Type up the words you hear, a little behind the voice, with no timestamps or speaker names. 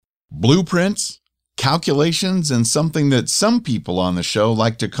blueprints, calculations, and something that some people on the show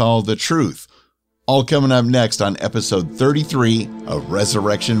like to call the truth. All coming up next on episode 33 of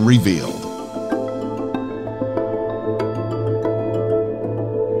Resurrection Revealed.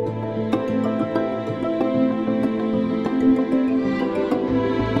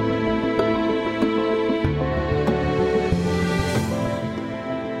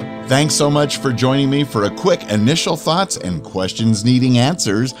 Thanks so much for joining me for a quick initial thoughts and questions needing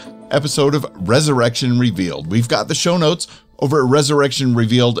answers episode of Resurrection Revealed. We've got the show notes over at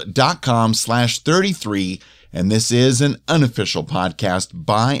resurrectionrevealed.com/33, and this is an unofficial podcast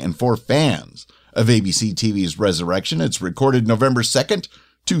by and for fans of ABC TV's Resurrection. It's recorded November 2nd,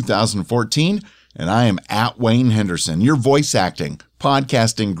 2014, and I am at Wayne Henderson, your voice acting,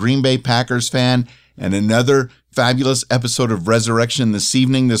 podcasting Green Bay Packers fan, and another fabulous episode of Resurrection this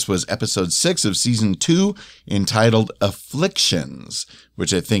evening. This was episode 6 of season 2, entitled Afflictions,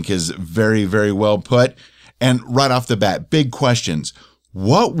 which I think is very, very well put. And right off the bat, big questions.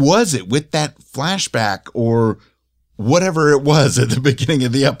 What was it with that flashback or whatever it was at the beginning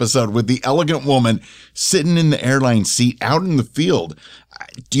of the episode with the elegant woman sitting in the airline seat out in the field?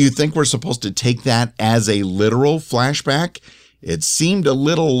 Do you think we're supposed to take that as a literal flashback? It seemed a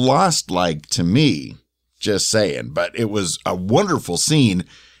little lost-like to me. Just saying, but it was a wonderful scene,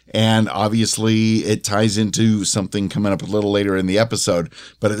 and obviously it ties into something coming up a little later in the episode.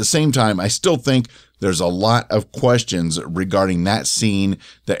 But at the same time, I still think there's a lot of questions regarding that scene,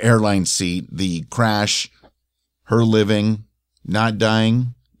 the airline seat, the crash, her living, not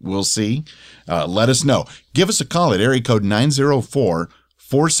dying. We'll see. Let us know. Give us a call at area code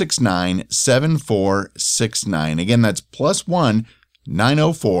 904-469-7469. Again, that's +1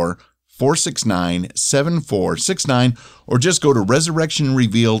 904-469-7469, or just go to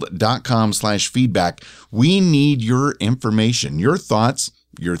resurrectionrevealed.com/feedback. We need your information, your thoughts,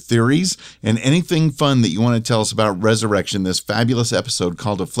 your theories, and anything fun that you want to tell us about Resurrection, this fabulous episode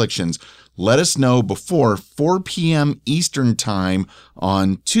called Afflictions. Let us know before 4 p.m. Eastern Time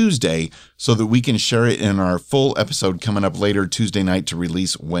on Tuesday so that we can share it in our full episode coming up later Tuesday night to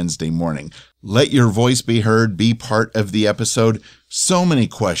release Wednesday morning. Let your voice be heard, be part of the episode. So many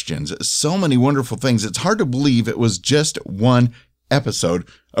questions, so many wonderful things. It's hard to believe it was just one episode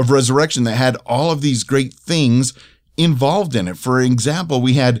of Resurrection that had all of these great things involved in it. For example,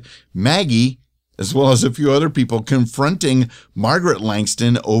 we had Maggie, as well as a few other people, confronting Margaret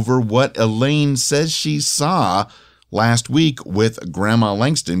Langston over what Elaine says she saw last week, with Grandma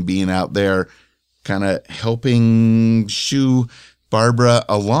Langston being out there kind of helping shoo Barbara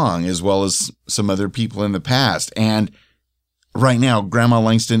along, as well as some other people in the past. And right now, Grandma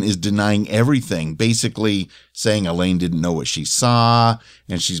Langston is denying everything, basically saying Elaine didn't know what she saw,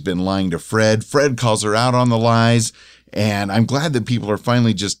 and she's been lying to Fred. Fred calls her out on the lies, and I'm glad that people are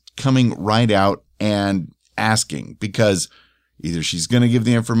finally just coming right out and asking, because either she's going to give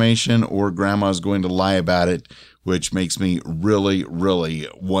the information or Grandma's going to lie about it, which makes me really, really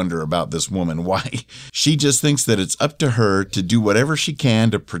wonder about this woman. Why? She just thinks that it's up to her to do whatever she can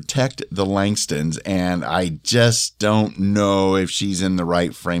to protect the Langstons, and I just don't know if she's in the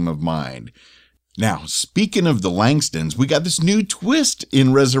right frame of mind. Now, speaking of the Langstons, we got this new twist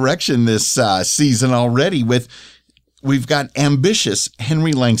in Resurrection this season already. We've got ambitious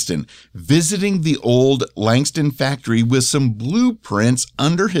Henry Langston visiting the old Langston factory with some blueprints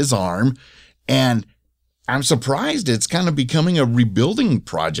under his arm, and I'm surprised it's kind of becoming a rebuilding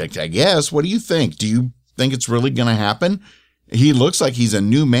project, I guess. What do you think? Do you think it's really going to happen? He looks like he's a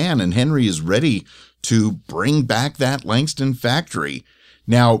new man, and Henry is ready to bring back that Langston factory.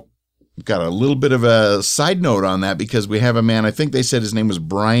 Now, we've got a little bit of a side note on that, because we have a man, I think they said his name was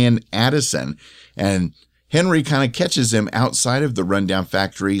Brian Addison, and Henry kind of catches him outside of the rundown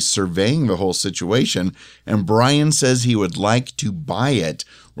factory surveying the whole situation, and Brian says he would like to buy it,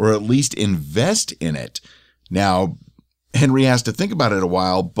 or at least invest in it. Now, Henry has to think about it a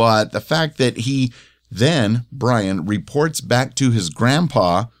while, but the fact that Brian, reports back to his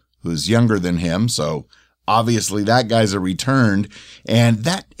grandpa, who's younger than him, so obviously that guy's a returned, and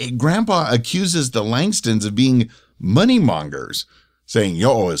that grandpa accuses the Langstons of being money mongers, saying,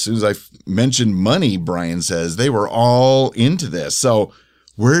 as soon as I mentioned money, Brian says, they were all into this. So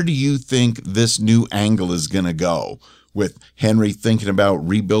where do you think this new angle is going to go, with Henry thinking about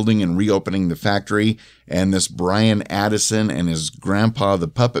rebuilding and reopening the factory, and this Brian Addison and his grandpa, the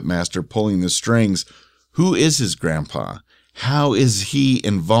puppet master, pulling the strings? Who is his grandpa? How is he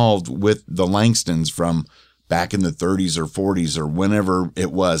involved with the Langstons from back in the 30s or 40s or whenever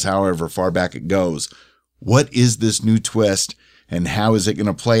it was, however far back it goes? What is this new twist, and how is it going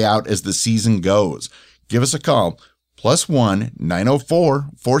to play out as the season goes? Give us a call, +1 904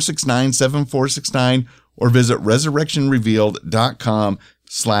 469 7469 or visit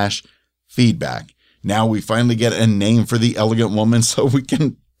resurrectionrevealed.com/feedback. Now we finally get a name for the elegant woman, so we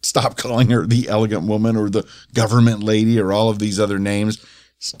can stop calling her the elegant woman or the government lady or all of these other names.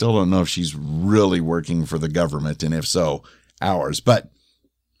 Still don't know if she's really working for the government, and if so, ours. But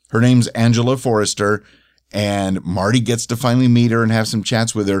her name's Angela Forrester, and Marty gets to finally meet her and have some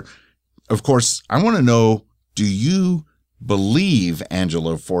chats with her. Of course, I want to know, do you believe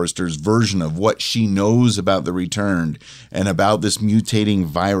Angela Forrester's version of what she knows about the Returned and about this mutating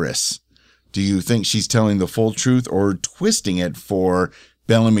virus? Do you think she's telling the full truth or twisting it for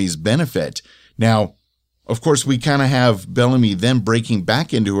Bellamy's benefit? Now, of course, we kind of have Bellamy then breaking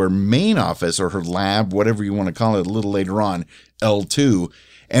back into her main office or her lab, whatever you want to call it, a little later on, L2.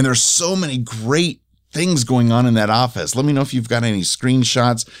 And there's so many great things going on in that office. Let me know if you've got any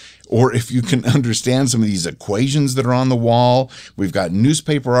screenshots or if you can understand some of these equations that are on the wall. We've got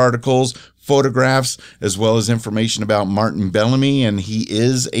newspaper articles, photographs, as well as information about Martin Bellamy, and he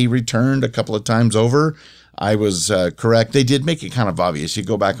is a Returned a couple of times over. I was correct. They did make it kind of obvious. You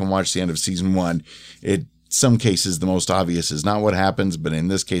go back and watch the end of season 1. In some cases, the most obvious is not what happens, but in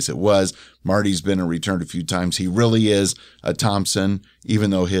this case it was. Marty's been a Returned a few times. He really is a Thompson, even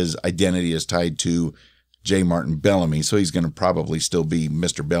though his identity is tied to J. Martin Bellamy, so he's going to probably still be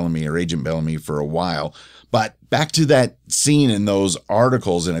Mr. Bellamy or Agent Bellamy for a while. But back to that scene in those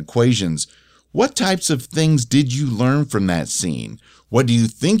articles and equations, what types of things did you learn from that scene? What do you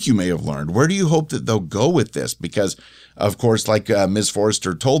think you may have learned? Where do you hope that they'll go with this? Because, of course, like Ms.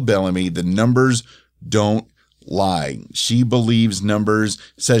 Forrester told Bellamy, the numbers don't lie. She believes numbers,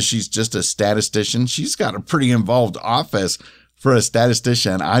 says she's just a statistician. She's got a pretty involved office for a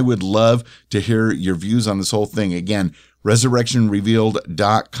statistician. I would love to hear your views on this whole thing. Again,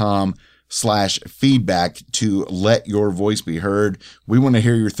 resurrectionrevealed.com/feedback to let your voice be heard. We want to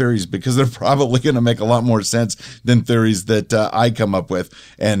hear your theories because they're probably going to make a lot more sense than theories that I come up with.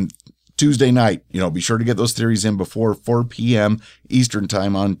 And Tuesday night, be sure to get those theories in before 4 p.m. Eastern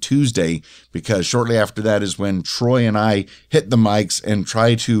time on Tuesday, because shortly after that is when Troy and I hit the mics and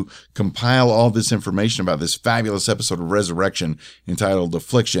try to compile all this information about this fabulous episode of Resurrection entitled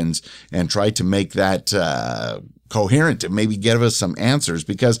Afflictions and try to make that coherent and maybe give us some answers.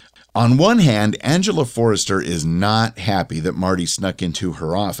 Because on one hand, Angela Forrester is not happy that Marty snuck into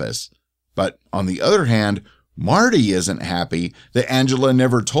her office. But on the other hand, Marty isn't happy that Angela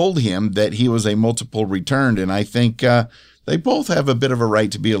never told him that he was a multiple Returned, and I think they both have a bit of a right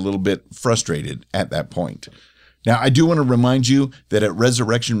to be a little bit frustrated at that point. Now, I do want to remind you that at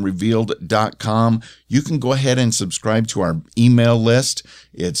resurrectionrevealed.com, you can go ahead and subscribe to our email list.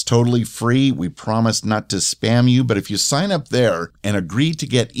 It's totally free. We promise not to spam you, but if you sign up there and agree to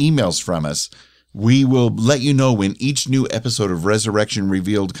get emails from us, we will let you know when each new episode of Resurrection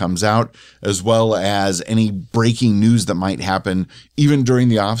Revealed comes out, as well as any breaking news that might happen even during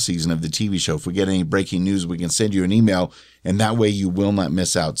the off season of the TV show. If we get any breaking news, we can send you an email, and that way you will not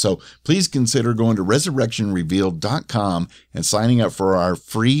miss out. So please consider going to resurrectionrevealed.com and signing up for our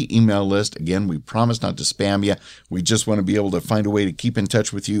free email list. Again, we promise not to spam you. We just want to be able to find a way to keep in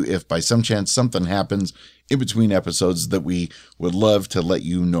touch with you if by some chance something happens in between episodes that we would love to let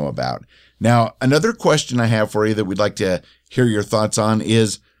you know about. Now, another question I have for you that we'd like to hear your thoughts on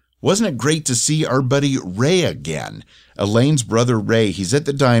is, wasn't it great to see our buddy Ray again? Elaine's brother Ray, he's at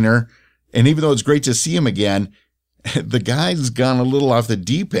the diner, and even though it's great to see him again, the guy's gone a little off the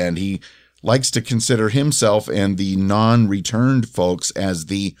deep end. He likes to consider himself and the non-returned folks as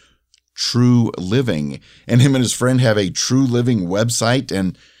the true living. And him and his friend have a true living website,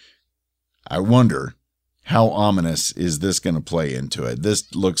 and I wonder, how ominous is this going to play into it?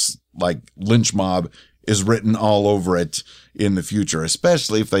 This looks like lynch mob is written all over it in the future,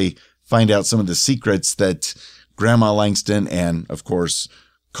 especially if they find out some of the secrets that Grandma Langston and, of course,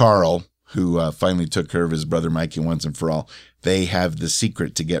 Carl, who finally took care of his brother Mikey once and for all, they have the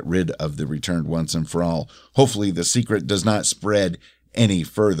secret to get rid of the Returned once and for all. Hopefully the secret does not spread any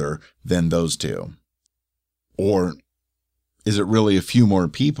further than those two. Or is it really a few more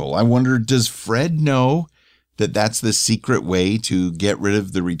people? I wonder, does Fred know that that's the secret way to get rid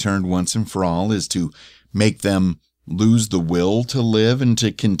of the Returned once and for all, is to make them lose the will to live and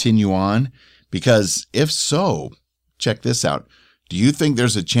to continue on? Because if so, check this out. Do you think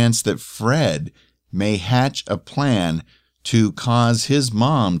there's a chance that Fred may hatch a plan to cause his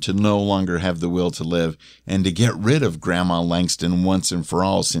mom to no longer have the will to live and to get rid of Grandma Langston once and for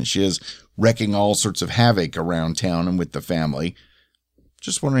all, since she is wreaking all sorts of havoc around town and with the family?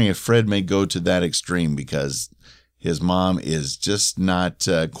 Just wondering if Fred may go to that extreme because his mom is just not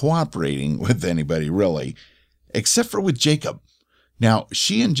cooperating with anybody, really. except for with Jacob. Now,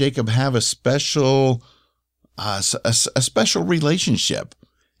 she and Jacob have a special relationship,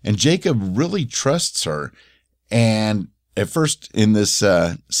 and Jacob really trusts her. And at first, in this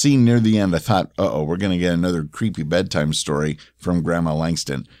scene near the end, I thought, we're going to get another creepy bedtime story from Grandma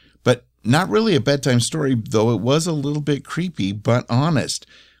Langston. But not really a bedtime story, though it was a little bit creepy, but honest.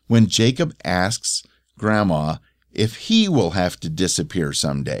 When Jacob asks Grandma if he will have to disappear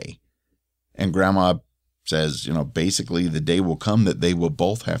someday. And Grandma says, basically the day will come that they will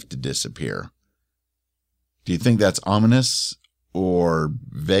both have to disappear. Do you think that's ominous or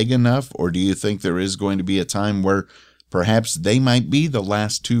vague enough? Or do you think there is going to be a time where perhaps they might be the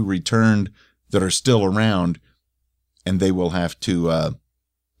last two returned that are still around, and they will have to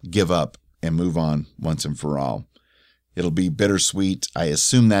give up and move on once and for all? It'll be bittersweet. I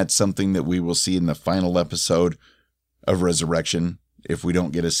assume that's something that we will see in the final episode of Resurrection. If we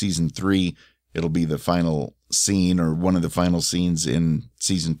don't get a season 3, it'll be the final scene or one of the final scenes in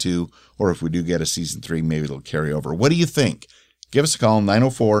season 2. Or if we do get a season 3, maybe it'll carry over. What do you think? Give us a call,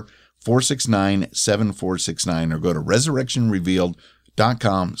 904-469-7469, or go to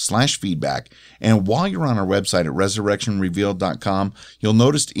resurrectionrevealed.com/feedback. And while you're on our website at resurrectionrevealed.com, you'll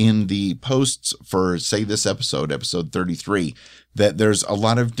notice in the posts for, say, this episode 33, that there's a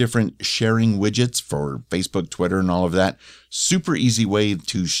lot of different sharing widgets for Facebook, Twitter, and all of that. Super easy way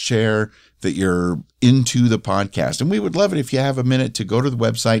to share that you're into the podcast. And we would love it if you have a minute to go to the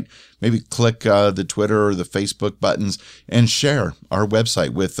website, maybe click the Twitter or the Facebook buttons and share our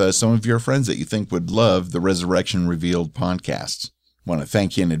website with some of your friends that you think would love the Resurrection Revealed podcasts. I want to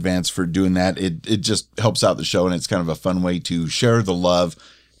thank you in advance for doing that. It just helps out the show, and it's kind of a fun way to share the love,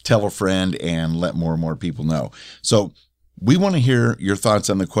 tell a friend, and let more and more people know. So we want to hear your thoughts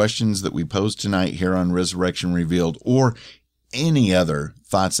on the questions that we posed tonight here on Resurrection Revealed, or any other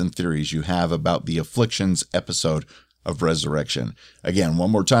thoughts and theories you have about the Afflictions episode of Resurrection. Again, one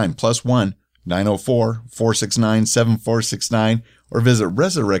more time, +1 904-469-7469, or visit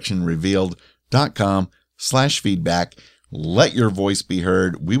resurrectionrevealed.com/feedback. Let your voice be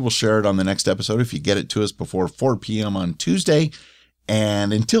heard. We will share it on the next episode if you get it to us before 4 p.m. on Tuesday.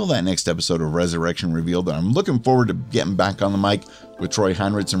 And until that next episode of Resurrection Revealed, I'm looking forward to getting back on the mic with Troy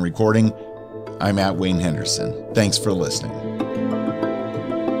Heinrichs and recording. I'm at Wayne Henderson. Thanks for listening.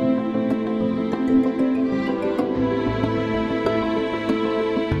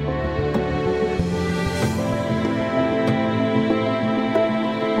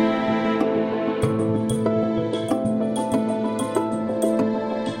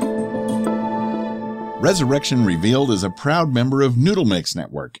 Resurrection Revealed is a proud member of Noodle Mix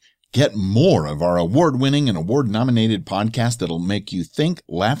Network. Get more of our award-winning and award-nominated podcast that'll make you think,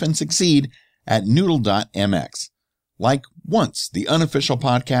 laugh, and succeed at noodle.mx. Like Once, the unofficial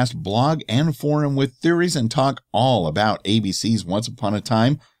podcast, blog, and forum with theories and talk all about ABC's Once Upon a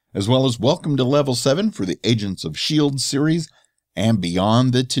Time, as well as Welcome to Level 7 for the Agents of S.H.I.E.L.D. series, and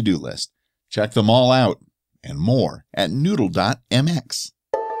Beyond the To-Do List. Check them all out and more at noodle.mx.